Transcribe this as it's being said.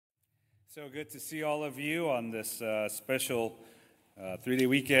So good to see all of you on this special 3-day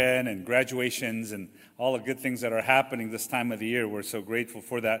weekend and graduations and all the good things that are happening this time of the year. We're so grateful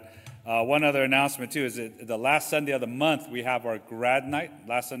for that. One other announcement, too, is that the last Sunday of the month, we have our grad night,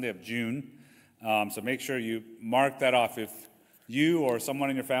 last Sunday of June. So make sure you mark that off. If you or someone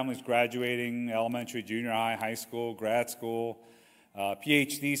in your family is graduating, elementary, junior high, high school, grad school,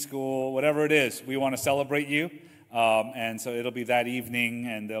 PhD school, whatever it is, we want to celebrate you. And so it'll be that evening,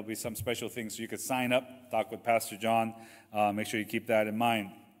 and there'll be some special things. So you could sign up, talk with Pastor John. Make sure you keep that in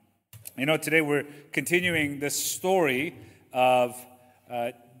mind. You know, today we're continuing this story of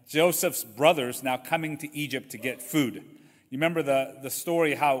Joseph's brothers now coming to Egypt to get food. You remember the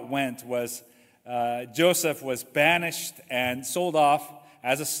story, how it went was Joseph was banished and sold off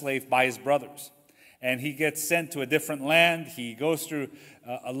as a slave by his brothers. And he gets sent to a different land. He goes through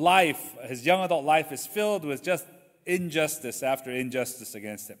a life. His young adult life is filled with just injustice after injustice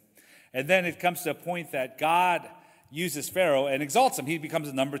against him. And then it comes to a point that God uses Pharaoh and exalts him. He becomes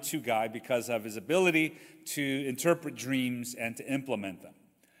the number 2 guy because of his ability to interpret dreams and to implement them.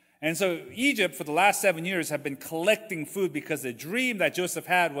 And so Egypt, for the last 7 years, have been collecting food because the dream that Joseph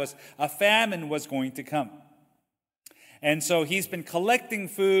had was a famine was going to come. And so he's been collecting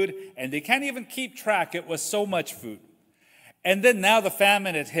food, and they can't even keep track. It was so much food. And then now the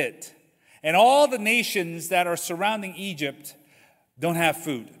famine had hit. And all the nations that are surrounding Egypt don't have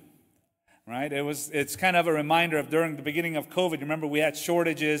food. Right? It's kind of a reminder of during the beginning of COVID. Remember, we had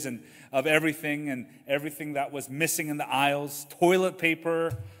shortages of everything and everything that was missing in the aisles. Toilet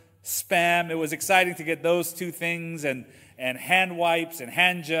paper, Spam. It was exciting to get those 2 things, and hand wipes and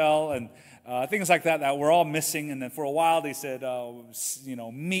hand gel and things like that were all missing. And then for a while they said,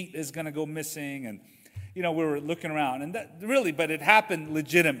 meat is going to go missing. And, we were looking around. And that really, but it happened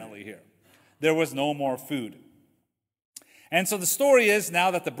legitimately here. There was no more food. And so the story is now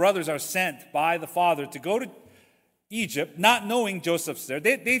that the brothers are sent by the father to go to Egypt, not knowing Joseph's there.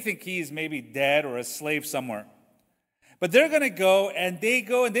 They think he's maybe dead or a slave somewhere. But they're going to go and they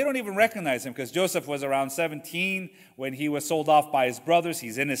don't even recognize him because Joseph was around 17 when he was sold off by his brothers.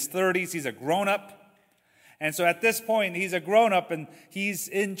 He's in his 30s. He's a grown-up. And so at this point, he's a grown-up and he's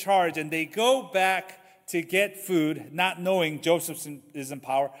in charge. And they go back to get food, not knowing Joseph is in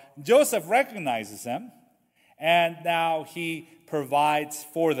power. Joseph recognizes them, and now he provides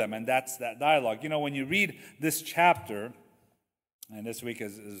for them. And that's that dialogue. When you read this chapter, and this week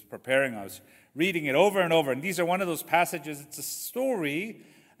as preparing, I was reading it over and over. And these are one of those passages. It's a story.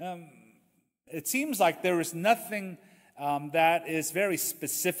 It seems like there is nothing that is very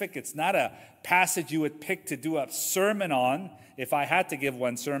specific. It's not a passage you would pick to do a sermon on if I had to give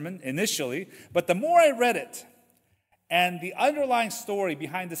one sermon initially. But the more I read it and the underlying story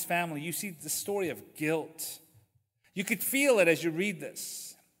behind this family, you see the story of guilt. You could feel it as you read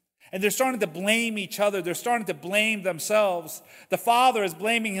this. And they're starting to blame each other. They're starting to blame themselves. The father is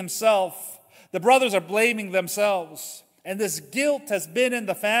blaming himself. The brothers are blaming themselves. And this guilt has been in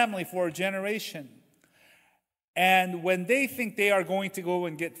the family for a generation. And when they think they are going to go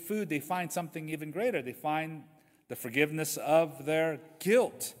and get food, they find something even greater. They find the forgiveness of their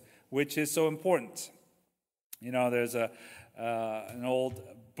guilt, which is so important. There's an old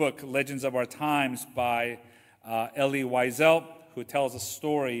book, Legends of Our Times, by Elie Wiesel, who tells a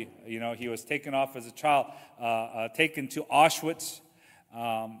story. He was taken off as a child, taken to Auschwitz,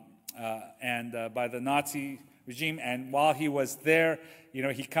 and by the Nazi regime. And while he was there,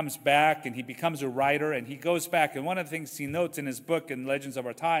 he comes back and he becomes a writer, and he goes back. And one of the things he notes in his book, in Legends of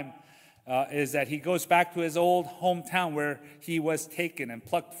Our Time, is that he goes back to his old hometown where he was taken and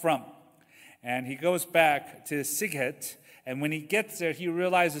plucked from. And he goes back to Sighet, and when he gets there, he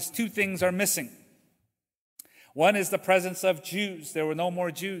realizes 2 things are missing. One is the presence of Jews. There were no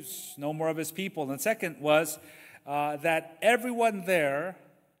more Jews, no more of his people. And the second was that everyone there,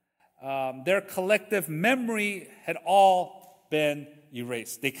 their collective memory had all been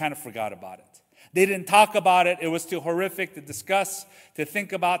erased. They kind of forgot about it. They didn't talk about it. It was too horrific to discuss, to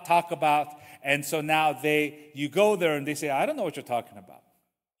think about, talk about. And so now you go there and they say, I don't know what you're talking about.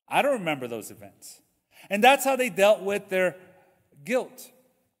 I don't remember those events. And that's how they dealt with their guilt.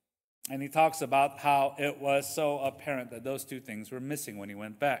 And he talks about how it was so apparent that those 2 things were missing when he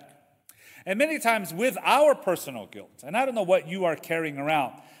went back. And many times with our personal guilt, and I don't know what you are carrying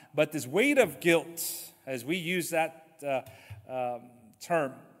around, but this weight of guilt, as we use that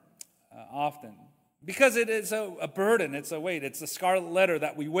term often, because it is a burden, it's a weight, it's a scarlet letter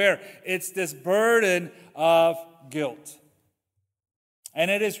that we wear. It's this burden of guilt. And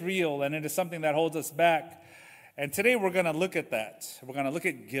it is real, and it is something that holds us back. And today we're going to look at that. We're going to look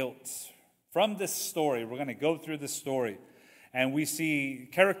at guilt. From this story, we're going to go through this story. And we see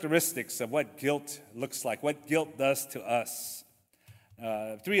characteristics of what guilt looks like, what guilt does to us.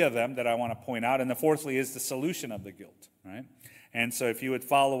 Three of them that I want to point out. And the fourthly is the solution of the guilt, right? And so if you would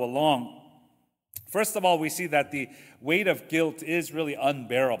follow along, first of all, we see that the weight of guilt is really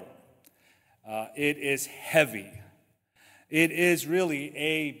unbearable. It is heavy. It is really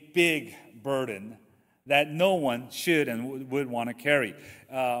a big burden that no one should and would want to carry.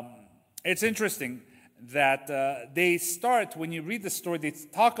 It's interesting that they start, when you read the story, they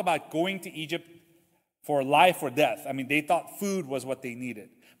talk about going to Egypt for life or death. I mean, they thought food was what they needed.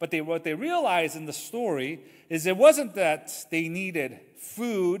 But what they realized in the story is it wasn't that they needed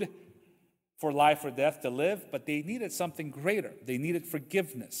food for life or death to live, but they needed something greater. They needed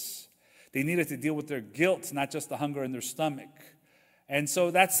forgiveness. They needed to deal with their guilt, not just the hunger in their stomach. And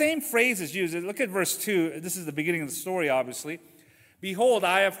so that same phrase is used. Look at verse 2. This is the beginning of the story, obviously. Behold,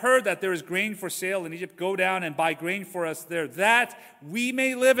 I have heard that there is grain for sale in Egypt. Go down and buy grain for us there, that we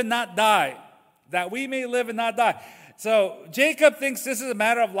may live and not die. That we may live and not die. So Jacob thinks this is a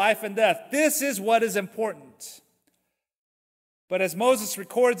matter of life and death. This is what is important. But as Moses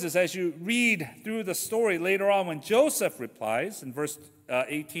records this, as you read through the story later on, when Joseph replies in verse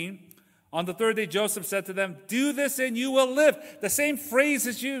 18, on the third day Joseph said to them, do this and you will live. The same phrase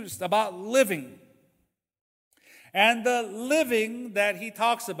is used about living. And the living that he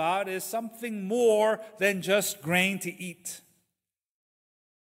talks about is something more than just grain to eat.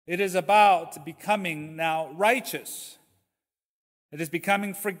 It is about becoming now righteous. It is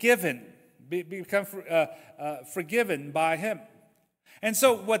becoming forgiven, forgiven by him. And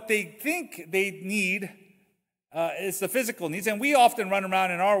so what they think they need is the physical needs. And we often run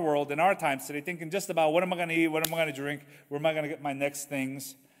around in our world, in our times today, thinking just about what am I going to eat, what am I going to drink, where am I going to get my next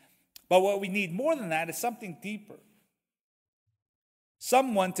things. But what we need more than that is something deeper.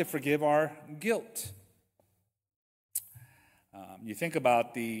 Someone to forgive our guilt. You think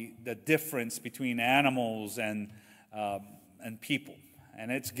about the difference between animals and people,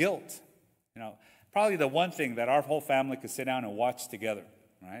 and it's guilt. Probably the one thing that our whole family could sit down and watch together,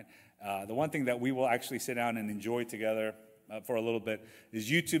 right? The one thing that we will actually sit down and enjoy together for a little bit is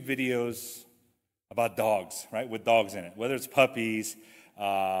YouTube videos about dogs, right? With dogs in it, whether it's puppies,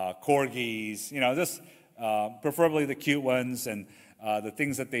 corgis, just preferably the cute ones and the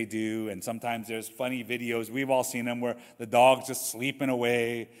things that they do. And sometimes there's funny videos. We've all seen them where the dog's just sleeping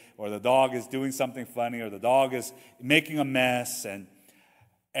away, or the dog is doing something funny, or the dog is making a mess.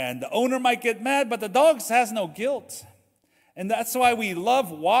 And the owner might get mad, but the dog has no guilt. And that's why we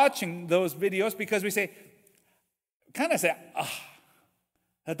love watching those videos, because we say, that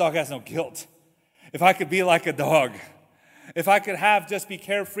dog has no guilt. If I could be like a dog, if I could just be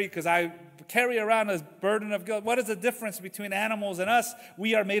carefree because I carry around a burden of guilt. What is the difference between animals and us?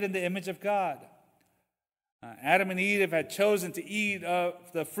 We are made in the image of God. Adam and Eve had chosen to eat of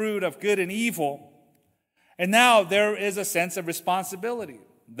the fruit of good and evil. And now there is a sense of responsibility.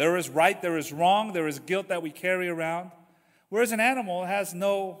 There is right, there is wrong, there is guilt that we carry around. Whereas an animal has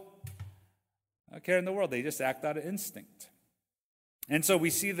no care in the world. They just act out of instinct. And so we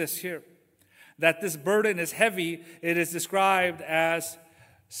see this here, that this burden is heavy. It is described as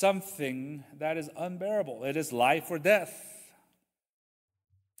something that is unbearable. It is life or death.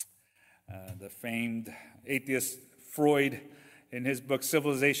 The famed atheist Freud, in his book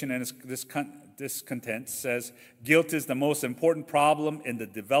Civilization and Discontent, says, guilt is the most important problem in the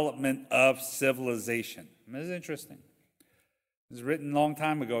development of civilization. This is interesting. It was written a long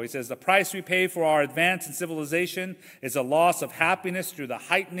time ago. He says, the price we pay for our advance in civilization is a loss of happiness through the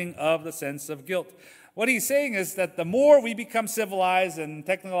heightening of the sense of guilt. What he's saying is that the more we become civilized and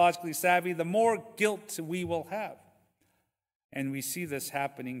technologically savvy, the more guilt we will have. And we see this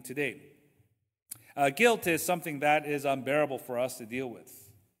happening today. Guilt is something that is unbearable for us to deal with.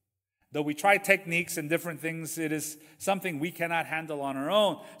 Though we try techniques and different things, it is something we cannot handle on our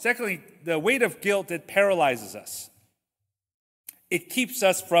own. Secondly, the weight of guilt, it paralyzes us. It keeps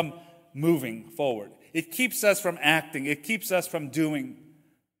us from moving forward. It keeps us from acting. It keeps us from doing.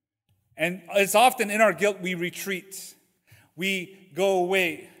 And it's often in our guilt we retreat. We go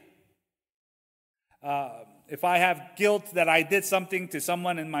away. If I have guilt that I did something to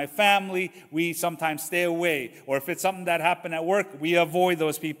someone in my family, we sometimes stay away. Or if it's something that happened at work, we avoid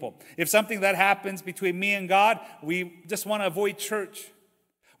those people. If something that happens between me and God, we just want to avoid church.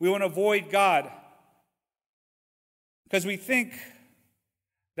 We want to avoid God. Because we think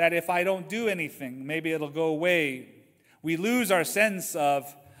that if I don't do anything, maybe it'll go away. We lose our sense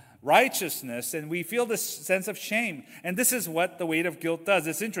of righteousness, and we feel this sense of shame. And this is what the weight of guilt does.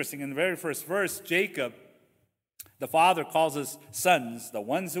 It's interesting. In the very first verse, Jacob, the father, calls his sons the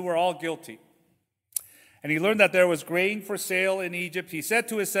ones who were all guilty. and he learned that there was grain for sale in Egypt, he said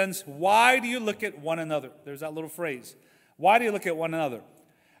to his sons, "Why do you look at one another?" There's that little phrase. Why do you look at one another?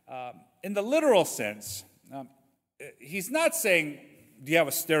 In the literal sense, he's not saying, do you have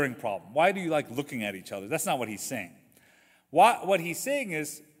a staring problem? Why do you like looking at each other? That's not what he's saying. What he's saying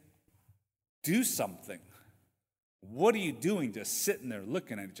is, do something. What are you doing just sitting there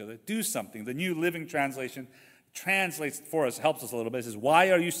looking at each other? Do something. The New Living Translation translates for us, helps us a little bit. It says, why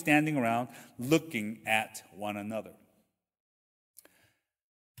are you standing around looking at one another?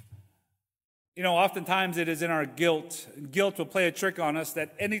 You know, oftentimes it is in our guilt. Guilt will play a trick on us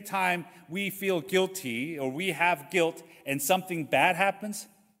that anytime we feel guilty or we have guilt and something bad happens,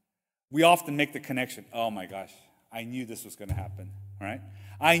 we often make the connection. Oh my gosh, I knew this was going to happen, right?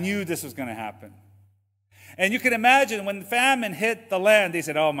 I knew this was going to happen. And you can imagine when famine hit the land, they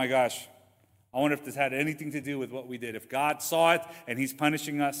said, oh my gosh, I wonder if this had anything to do with what we did. If God saw it and he's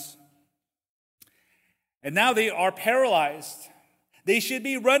punishing us. And now they are paralyzed. They should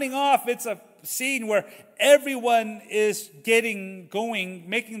be running off. It's a scene where everyone is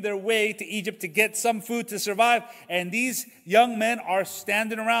making their way to Egypt to get some food to survive. And these young men are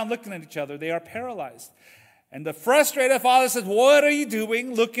standing around looking at each other. They are paralyzed. And the frustrated father says, what are you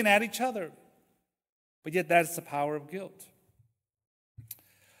doing looking at each other? But yet that's the power of guilt.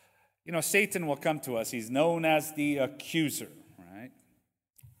 You know, Satan will come to us. He's known as the accuser, right?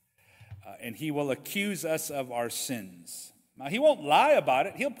 And he will accuse us of our sins. Now, he won't lie about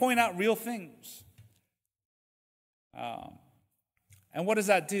it. He'll point out real things. And what does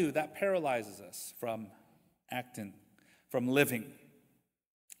that do? That paralyzes us from acting, from living,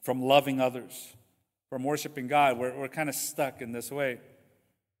 from loving others, from worshiping God. We're kind of stuck in this way.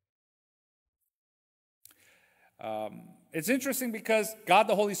 It's interesting because God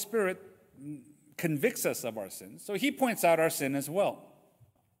the Holy Spirit convicts us of our sins. So he points out our sin as well.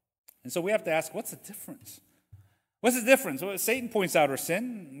 And so we have to ask, what's the difference? What's the difference? Well, Satan points out our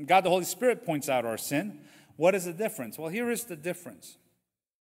sin. God the Holy Spirit points out our sin. What is the difference? Well, here is the difference.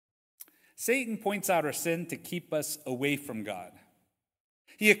 Satan points out our sin to keep us away from God.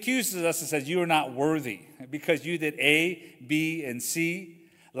 He accuses us and says, you are not worthy because you did A, B, and C.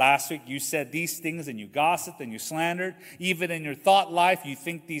 Last week you said these things and you gossiped and you slandered. Even in your thought life, you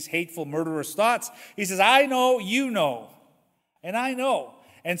think these hateful, murderous thoughts. He says, I know, you know, and I know.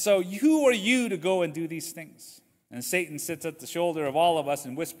 And so who are you to go and do these things? And Satan sits at the shoulder of all of us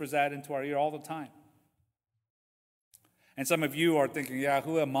and whispers that into our ear all the time. And some of you are thinking, yeah,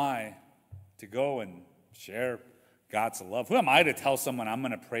 who am I to go and share God's love? Who am I to tell someone I'm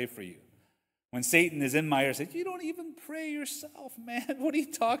going to pray for you? When Satan is in my ear, says, you don't even pray yourself, man. What are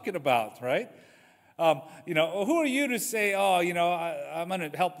you talking about, right? Who are you to say, I'm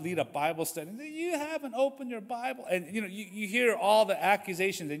going to help lead a Bible study? You haven't opened your Bible. And, you hear all the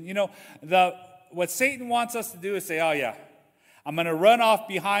accusations. And, what Satan wants us to do is say, oh, yeah, I'm going to run off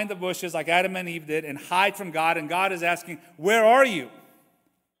behind the bushes like Adam and Eve did and hide from God. And God is asking, where are you?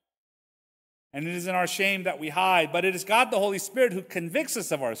 And it is in our shame that we hide. But it is God the Holy Spirit who convicts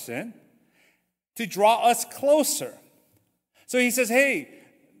us of our sin to draw us closer. So he says, hey,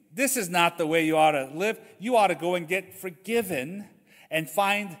 this is not the way you ought to live. You ought to go and get forgiven and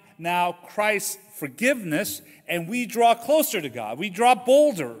find now Christ's forgiveness. And we draw closer to God. We draw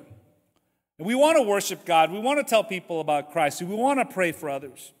bolder. And we want to worship God. We want to tell people about Christ. We want to pray for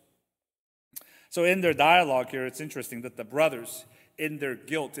others. So in their dialogue here, it's interesting that the brothers, in their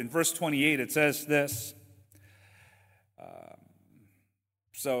guilt, in verse 28, it says this.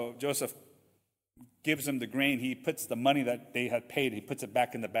 So Joseph gives them the grain. He puts the money that they had paid, he puts it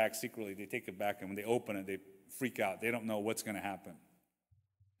back in the bag secretly. They take it back, and when they open it, they freak out. They don't know what's going to happen.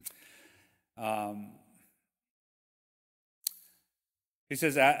 He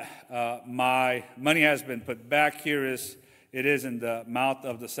says, my money has been put back. Here it is in the mouth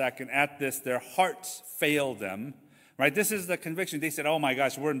of the sack. And at this, their hearts failed them. Right? This is the conviction. They said, oh my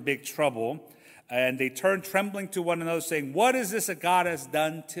gosh, we're in big trouble. And they turned trembling to one another, saying, what is this that God has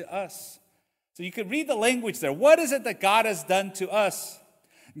done to us? So you could read the language there. What is it that God has done to us?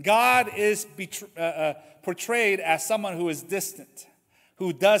 God is portrayed as someone who is distant,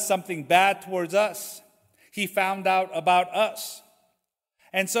 who does something bad towards us. He found out about us.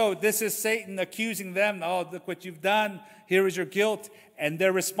 And so this is Satan accusing them. Oh, look what you've done. Here is your guilt. And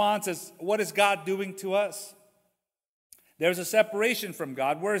their response is, what is God doing to us? There's a separation from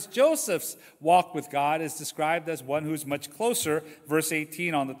God, whereas Joseph's walk with God is described as one who's much closer. Verse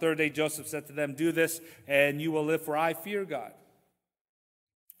 18, on the third day, Joseph said to them, do this and you will live, for I fear God.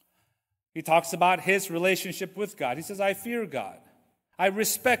 He talks about his relationship with God. He says, I fear God. I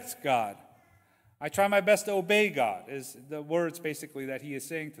respect God. I try my best to obey God, is the words basically that he is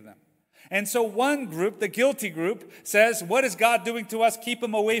saying to them. And so one group, the guilty group, says, what is God doing to us? Keep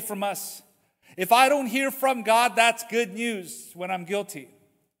him away from us. If I don't hear from God, that's good news when I'm guilty.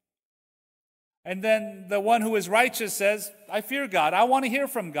 And then the one who is righteous says, I fear God. I want to hear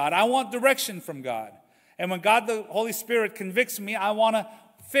from God. I want direction from God. And when God, the Holy Spirit, convicts me, I want to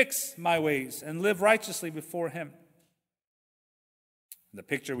fix my ways and live righteously before him. The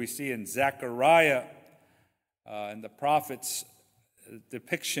picture we see in Zechariah and the prophet's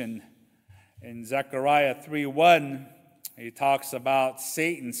depiction in Zechariah 3:1, he talks about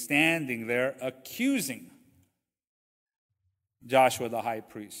Satan standing there accusing Joshua the high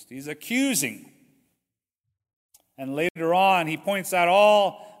priest. He's accusing. And later on, he points out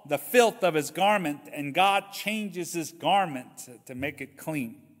all the filth of his garment, and God changes his garment to make it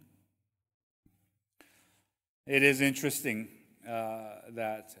clean. It is interesting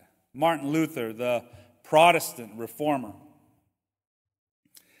that Martin Luther, the Protestant reformer,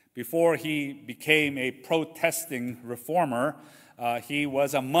 before he became a protesting reformer, he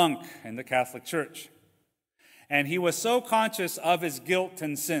was a monk in the Catholic Church. And he was so conscious of his guilt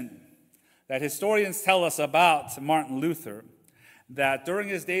and sin that historians tell us about Martin Luther that during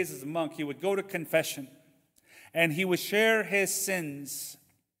his days as a monk, he would go to confession and he would share his sins,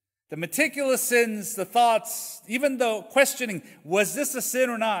 the meticulous sins, the thoughts, even though questioning, was this a sin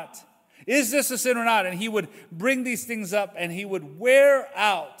or not? Is this a sin or not? And he would bring these things up and he would wear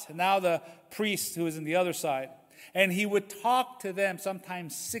out now the priest who is on the other side. And he would talk to them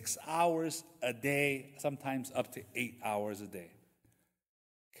sometimes 6 hours a day, sometimes up to 8 hours a day.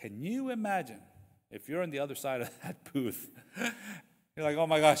 Can you imagine if you're on the other side of that booth? You're like, oh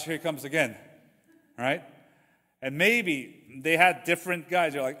my gosh, here he comes again. All right? And maybe they had different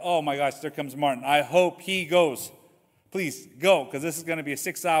guys. You're like, oh my gosh, there comes Martin. I hope he goes. Please go, because this is going to be a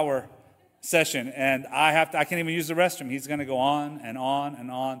 6-hour session, and I can't even use the restroom. He's going to go on and on and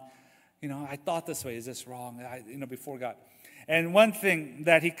on. I thought this way. Is this wrong? Before God. And one thing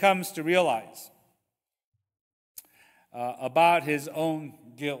that he comes to realize about his own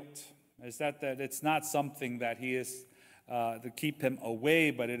guilt is that it's not something that he is to keep him away,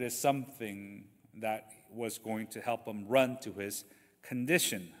 but it is something that was going to help him run to his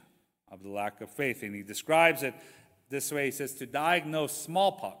condition of the lack of faith. And he describes it this way. He says, to diagnose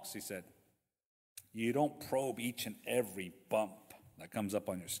smallpox, he said, you don't probe each and every bump that comes up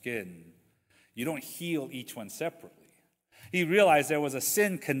on your skin. You don't heal each one separately. He realized there was a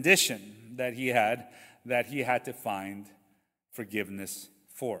sin condition that he had to find forgiveness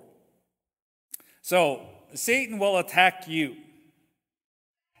for. So Satan will attack you,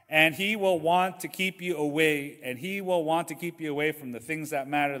 and he will want to keep you away, and he will want to keep you away from the things that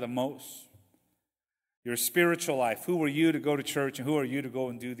matter the most. Your spiritual life. Who are you to go to church, and who are you to go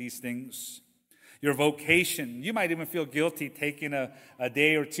and do these things? Your vocation. You might even feel guilty taking a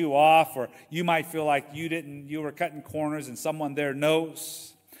day or two off, or you might feel like you were cutting corners and someone there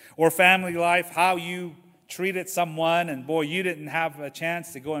knows. Or family life, how you treated someone, and boy, you didn't have a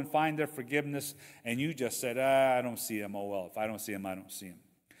chance to go and find their forgiveness, and you just said, I don't see him. Oh well, if I don't see him, I don't see him.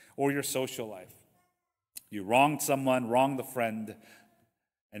 Or your social life. You wronged someone, wronged a friend,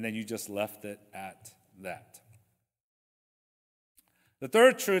 and then you just left it at that. The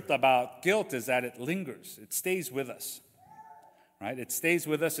third truth about guilt is that it lingers. It stays with us, right? It stays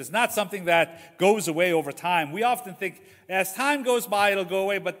with us. It's not something that goes away over time. We often think as time goes by, it'll go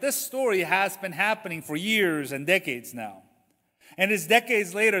away, but this story has been happening for years and decades now. And it's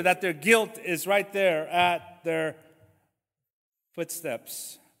decades later that their guilt is right there at their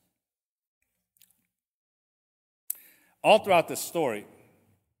footsteps. All throughout the story,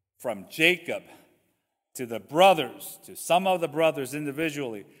 from Jacob to the brothers, to some of the brothers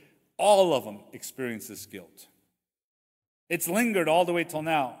individually, all of them experience this guilt. It's lingered all the way till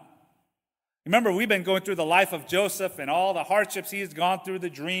now. Remember, we've been going through the life of Joseph and all the hardships he's gone through, the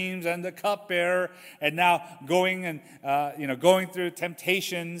dreams and the cupbearer, and now going through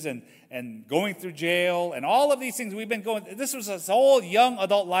temptations and going through jail and all of these things we've been going. His whole young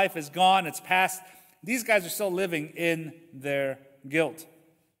adult life is gone. It's past. These guys are still living in their guilt.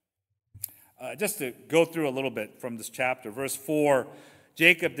 Just to go through a little bit from this chapter, verse 4,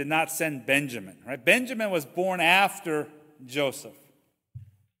 Jacob did not send Benjamin. Right? Benjamin was born after Joseph,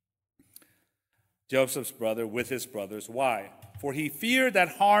 Joseph's brother, with his brothers. Why? For he feared that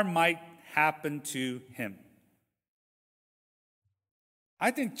harm might happen to him.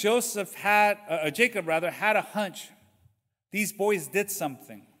 I think Jacob had a hunch. These boys did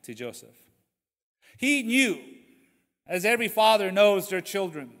something to Joseph. He knew, as every father knows their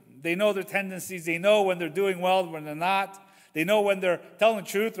children. They know their tendencies. They know when they're doing well, when they're not. They know when they're telling the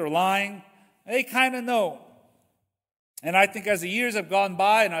truth or lying. They kind of know. And I think as the years have gone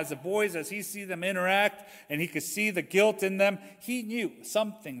by and as the boys, as he see them interact and he could see the guilt in them, he knew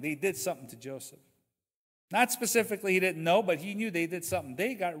something. They did something to Joseph. Not specifically, he didn't know, but he knew they did something.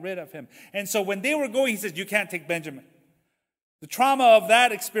 They got rid of him. And so when they were going, he said, you can't take Benjamin. The trauma of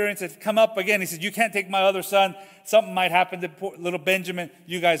that experience had come up again. He said, you can't take my other son. Something might happen to poor little Benjamin.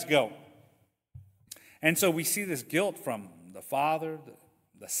 You guys go. And so we see this guilt from the father.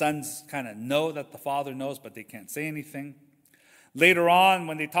 The sons kind of know that the father knows, but they can't say anything. Later on,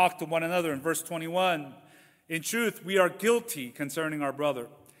 when they talk to one another in verse 21, in truth, we are guilty concerning our brother,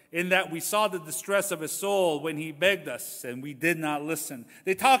 in that we saw the distress of his soul when he begged us, and we did not listen.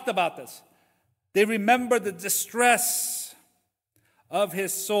 They talked about this. They remembered the distress of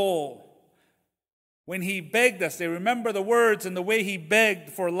his soul when he begged us. They remember the words and the way he begged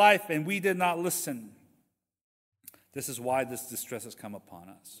for life, and we did not listen. This is why this distress has come upon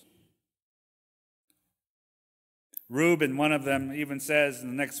us. Reuben, one of them, even says in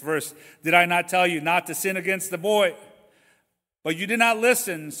the next verse, did I not tell you not to sin against the boy? But you did not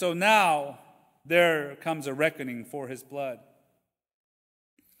listen, so now there comes a reckoning for his blood.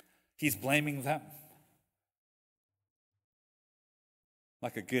 He's blaming them.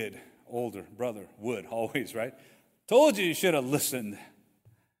 Like a good older brother would always, right? Told you should have listened.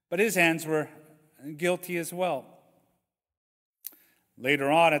 But his hands were guilty as well.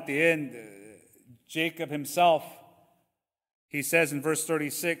 Later on at the end, Jacob himself, he says in verse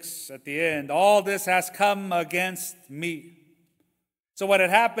 36 at the end, all this has come against me. So what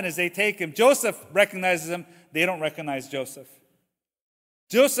had happened is they take him. Joseph recognizes him. They don't recognize Joseph.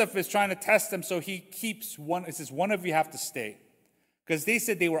 Joseph is trying to test them, so he keeps one. He says, one of you have to stay. Because they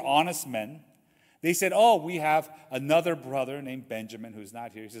said they were honest men. They said, oh, we have another brother named Benjamin who's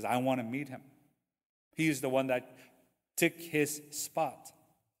not here. He says, I want to meet him. He's the one that took his spot.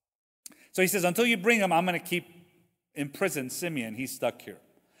 So he says, until you bring him, I'm going to keep in prison Simeon. He's stuck here.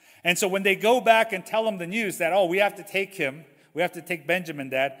 And so when they go back and tell him the news that, oh, we have to take him, we have to take Benjamin,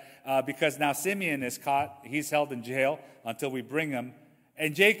 Dad, because now Simeon is caught. He's held in jail until we bring him.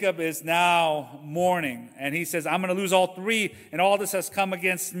 And Jacob is now mourning. And he says, I'm going to lose all three, and all this has come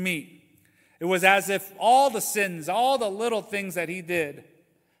against me. It was as if all the sins, all the little things that he did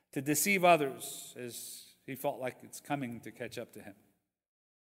to deceive others, he felt like it's coming to catch up to him.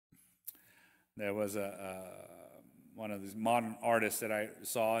 There was one of these modern artists that I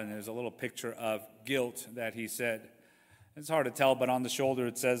saw, and there's a little picture of guilt that he said. It's hard to tell, but on the shoulder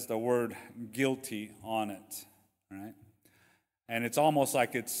it says the word guilty on it, right? And it's almost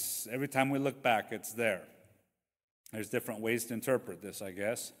like it's, every time we look back, it's there. There's different ways to interpret this, I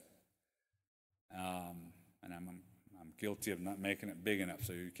guess. And I'm guilty of not making it big enough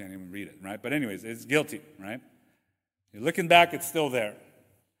so you can't even read it, right? But anyways, it's guilty, right? You're looking back, it's still there.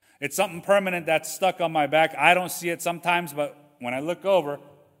 It's something permanent that's stuck on my back. I don't see it sometimes, but when I look over,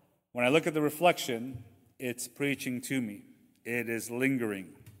 when I look at the reflection, it's preaching to me. It is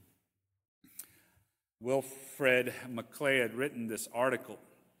lingering. Wilfred McClay had written this article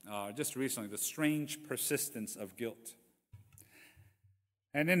just recently, The Strange Persistence of Guilt.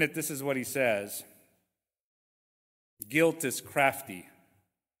 And in it, this is what he says. Guilt is crafty,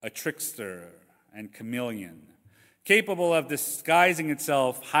 a trickster and chameleon, capable of disguising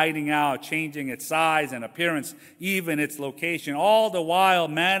itself, hiding out, changing its size and appearance, even its location, all the while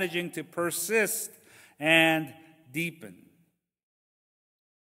managing to persist and deepen.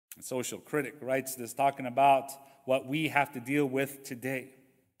 A social critic writes this, talking about what we have to deal with today.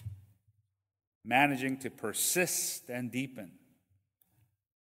 Managing to persist and deepen.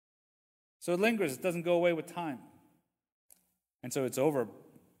 So it lingers, it doesn't go away with time. And so it's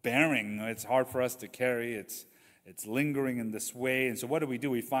overbearing. It's hard for us to carry. It's lingering in this way. And so what do?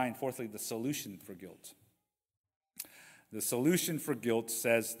 We find, fourthly, the solution for guilt. The solution for guilt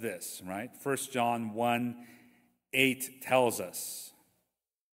says this, right? 1 John 1:8 tells us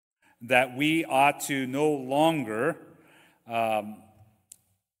that we ought to no longer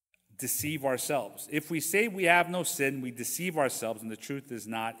deceive ourselves. If we say we have no sin, we deceive ourselves, and the truth is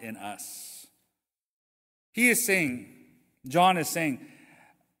not in us. He is saying, John is saying,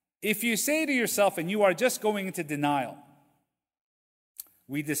 if you say to yourself and you are just going into denial,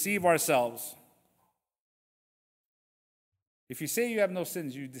 we deceive ourselves. If you say you have no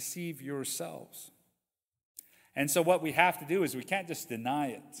sins, you deceive yourselves. And so what we have to do is we can't just deny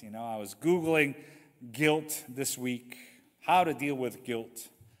it. You know, I was Googling guilt this week, how to deal with guilt.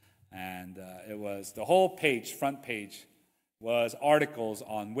 And it was the whole page, front page, was articles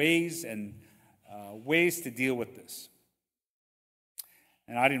on ways to deal with this.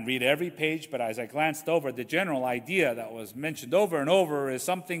 And I didn't read every page, but as I glanced over, the general idea that was mentioned over and over is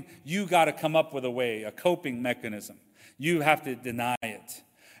something you got to come up with a way, a coping mechanism. You have to deny it.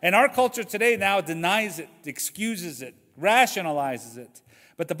 And our culture today now denies it, excuses it, rationalizes it.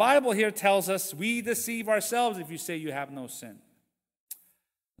 But the Bible here tells us we deceive ourselves if you say you have no sin.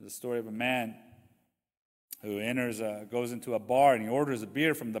 There's a story of a man who goes into a bar and he orders a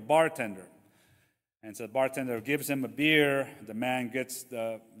beer from the bartender. And so the bartender gives him a beer. The man gets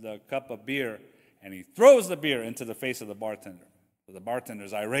the cup of beer and he throws the beer into the face of the bartender. So the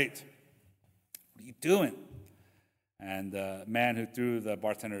bartender's irate. What are you doing? And the man who threw the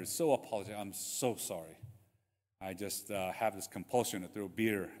bartender is so apologetic. I'm so sorry. I just have this compulsion to throw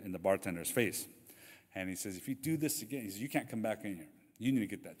beer in the bartender's face. And he says, if you do this again, he says, you can't come back in here. You need to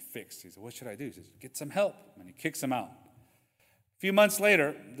get that fixed. He said, what should I do? He says, get some help. And he kicks him out. A few months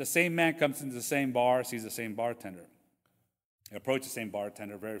later, the same man comes into the same bar, sees the same bartender. He approaches the same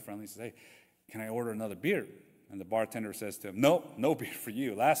bartender, very friendly. He says, hey, can I order another beer? And the bartender says to him, no beer for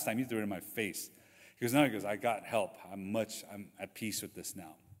you. Last time you threw it in my face. He goes, no, he goes, I got help. I'm at peace with this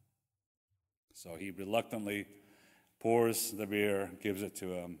now. So he reluctantly pours the beer, gives it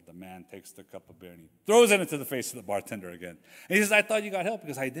to him. The man takes the cup of beer and he throws it into the face of the bartender again. And he says, I thought you got help.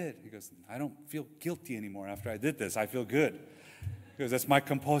 Because I did. He goes, I don't feel guilty anymore after I did this. I feel good. Because that's my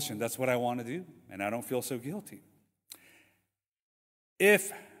compulsion. That's what I want to do. And I don't feel so guilty.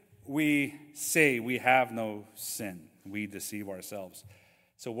 If we say we have no sin, we deceive ourselves.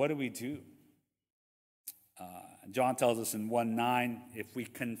 So what do? John tells us in 1:9, if we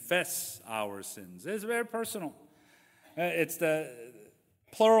confess our sins, it's very personal. It's the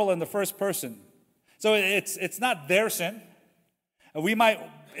plural in the first person. So it's not their sin.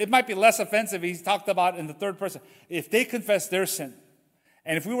 It might be less offensive. He's talked about in the third person. If they confess their sin,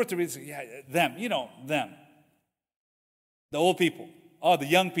 and if we were to read, them, them, the old people, the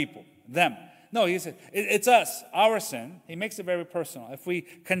young people, them. No, he said it's us, our sin. He makes it very personal. If we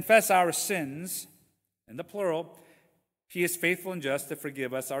confess our sins, in the plural, he is faithful and just to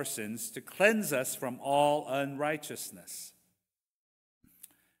forgive us our sins, to cleanse us from all unrighteousness.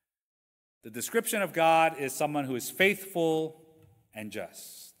 The description of God is someone who is faithful and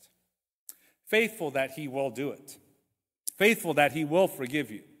just. Faithful that he will do it. Faithful that he will forgive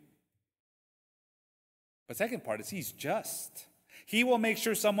you. But the second part is he's just. He will make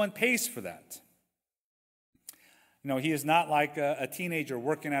sure someone pays for that. He is not like a teenager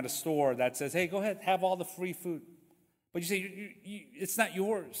working at a store that says, hey, go ahead, have all the free food. But you say, it's not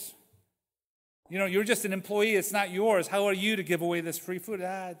yours. You're just an employee. It's not yours. How are you to give away this free food?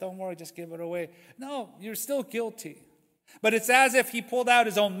 Don't worry, just give it away. No, you're still guilty. But it's as if he pulled out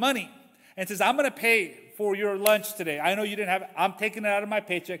his own money and says, I'm going to pay for your lunch today. I know you didn't have it. I'm taking it out of my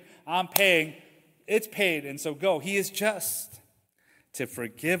paycheck. I'm paying. It's paid, and so go. He is just to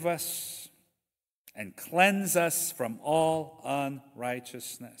forgive us and cleanse us from all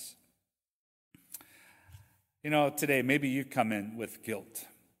unrighteousness. Today, maybe you come in with guilt,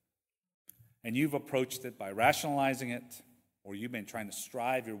 and you've approached it by rationalizing it, or you've been trying to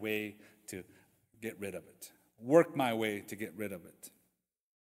strive your way to get rid of it, work my way to get rid of it.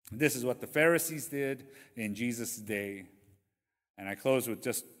 This is what the Pharisees did in Jesus' day, and I close with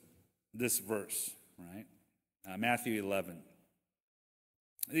just this verse, right? Matthew 11.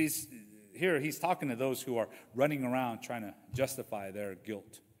 Here he's talking to those who are running around trying to justify their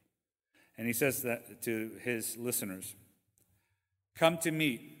guilt. And he says that to his listeners, come to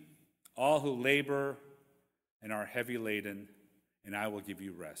me, all who labor and are heavy laden, and I will give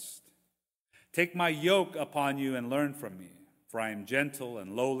you rest. Take my yoke upon you and learn from me, for I am gentle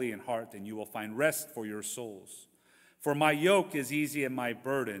and lowly in heart, and you will find rest for your souls. For my yoke is easy and my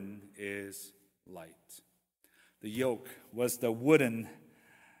burden is light. The yoke was the wooden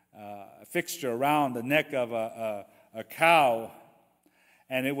fixture around the neck of a cow,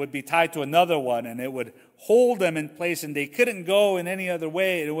 and it would be tied to another one, and it would hold them in place, and they couldn't go in any other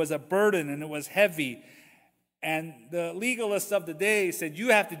way. It was a burden, and it was heavy. And the legalists of the day said, you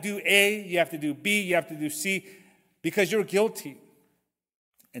have to do A, you have to do B, you have to do C, because you're guilty.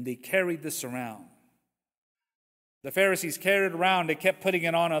 And they carried this around. The Pharisees carried it around. They kept putting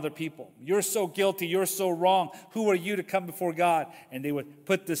it on other people. You're so guilty. You're so wrong. Who are you to come before God? And they would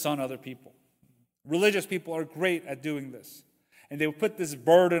put this on other people. Religious people are great at doing this. And they would put this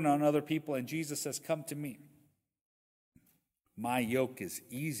burden on other people. And Jesus says, come to me. My yoke is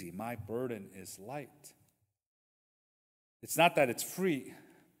easy. My burden is light. It's not that it's free,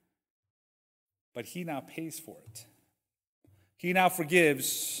 but he now pays for it. He now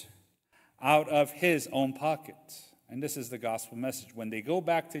forgives out of his own pocket. And this is the gospel message. When they go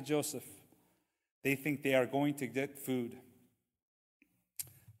back to Joseph, they think they are going to get food.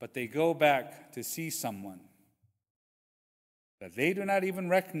 but they go back to see someone that they do not even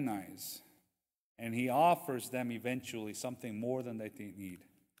recognize, and he offers them eventually something more than they need,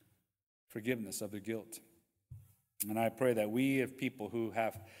 forgiveness of their guilt. And I pray that we, as people who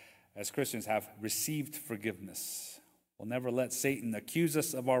have, as Christians, have received forgiveness, will never let Satan accuse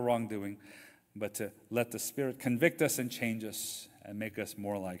us of our wrongdoing, but to let the Spirit convict us and change us and make us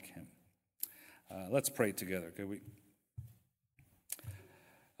more like him. Let's pray together, could we?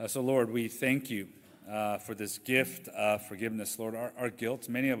 So, Lord, we thank you for this gift of forgiveness, Lord. Our guilt,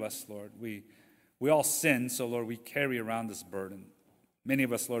 many of us, Lord, we all sin, so, Lord, we carry around this burden. Many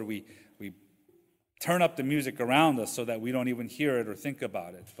of us, Lord, we turn up the music around us so that we don't even hear it or think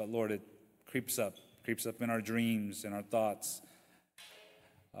about it. But, Lord, it creeps up in our dreams, in our thoughts,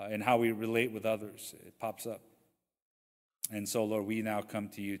 in how we relate with others. It pops up. And so, Lord, we now come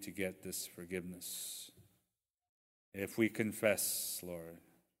to you to get this forgiveness. If we confess, Lord,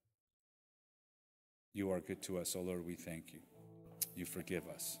 you are good to us. So, Lord, we thank you. You forgive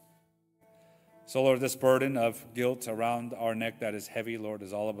us. So, Lord, this burden of guilt around our neck that is heavy, Lord,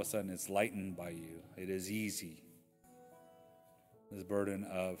 is all of a sudden it's lightened by you. It is easy. This burden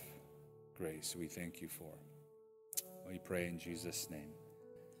of grace we thank you for. We pray in Jesus' name.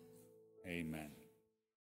 Amen.